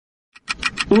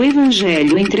O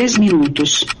Evangelho em 3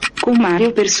 minutos, com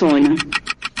Mário Persona.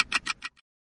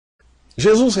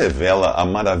 Jesus revela a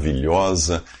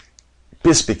maravilhosa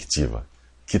perspectiva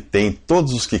que tem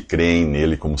todos os que creem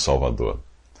nele como Salvador.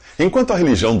 Enquanto a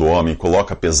religião do homem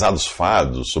coloca pesados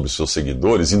fardos sobre seus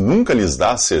seguidores e nunca lhes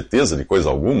dá certeza de coisa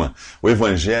alguma, o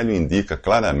Evangelho indica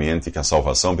claramente que a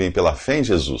salvação vem pela fé em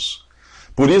Jesus.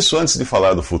 Por isso, antes de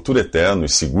falar do futuro eterno e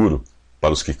seguro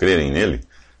para os que crerem nele,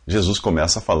 Jesus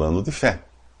começa falando de fé.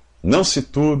 Não se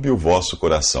turbe o vosso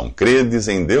coração. Credes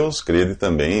em Deus, crede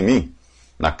também em mim.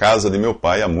 Na casa de meu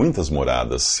pai há muitas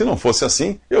moradas. Se não fosse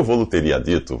assim, eu vou-lhe teria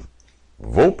dito,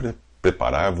 vou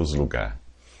preparar-vos lugar.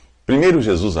 Primeiro,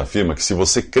 Jesus afirma que se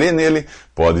você crê nele,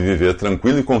 pode viver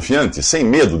tranquilo e confiante, sem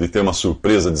medo de ter uma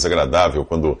surpresa desagradável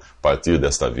quando partir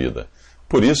desta vida.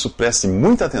 Por isso, preste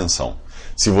muita atenção.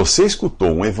 Se você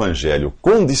escutou um evangelho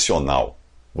condicional,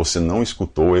 você não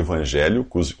escutou o evangelho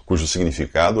cujo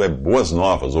significado é boas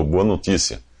novas ou boa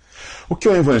notícia. O que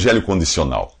é um evangelho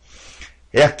condicional?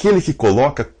 É aquele que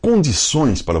coloca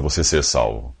condições para você ser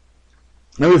salvo.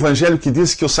 É o evangelho que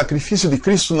diz que o sacrifício de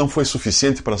Cristo não foi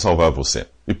suficiente para salvar você.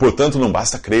 E, portanto, não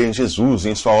basta crer em Jesus e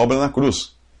em sua obra na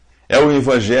cruz. É o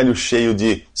evangelho cheio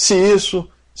de se isso,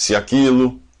 se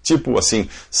aquilo. Tipo assim,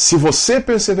 se você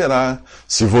perseverar,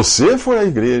 se você for à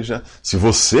igreja, se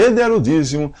você der o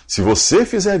dízimo, se você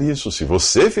fizer isso, se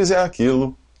você fizer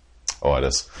aquilo.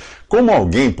 Horas, como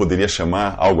alguém poderia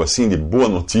chamar algo assim de boa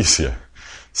notícia?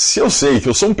 Se eu sei que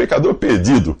eu sou um pecador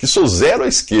perdido, que sou zero à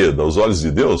esquerda aos olhos de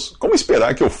Deus, como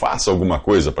esperar que eu faça alguma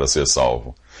coisa para ser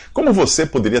salvo? Como você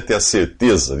poderia ter a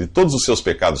certeza de todos os seus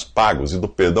pecados pagos e do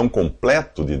perdão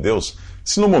completo de Deus,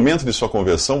 se no momento de sua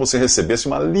conversão você recebesse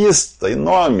uma lista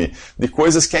enorme de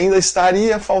coisas que ainda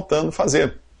estaria faltando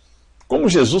fazer? Como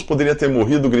Jesus poderia ter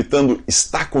morrido gritando,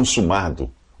 está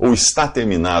consumado, ou está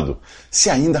terminado, se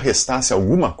ainda restasse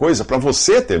alguma coisa para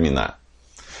você terminar?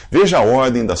 Veja a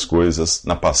ordem das coisas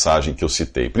na passagem que eu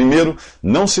citei. Primeiro,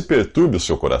 não se perturbe o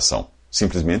seu coração.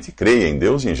 Simplesmente creia em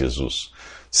Deus e em Jesus.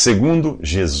 Segundo,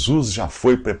 Jesus já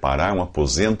foi preparar um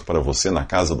aposento para você na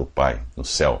casa do Pai, no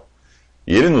céu.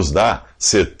 E Ele nos dá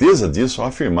certeza disso ao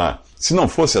afirmar, se não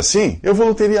fosse assim, eu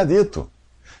vou teria dito.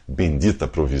 Bendita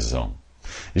provisão.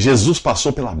 Jesus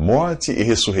passou pela morte e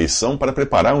ressurreição para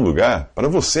preparar um lugar para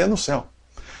você no céu.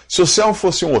 Se o céu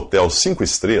fosse um hotel 5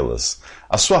 estrelas,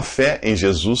 a sua fé em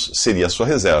Jesus seria a sua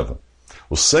reserva.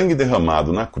 O sangue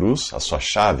derramado na cruz, a sua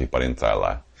chave para entrar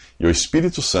lá. E o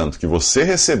Espírito Santo que você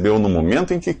recebeu no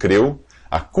momento em que creu,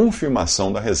 a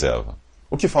confirmação da reserva.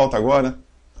 O que falta agora?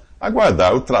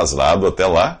 Aguardar o traslado até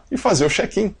lá e fazer o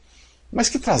check-in. Mas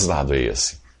que traslado é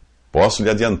esse? Posso lhe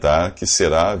adiantar que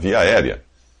será via aérea.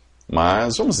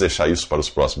 Mas vamos deixar isso para os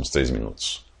próximos 3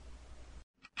 minutos.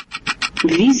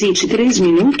 Visite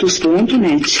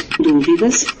 3minutos.net.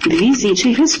 Dúvidas?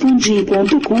 Visite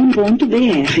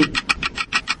respondi.com.br.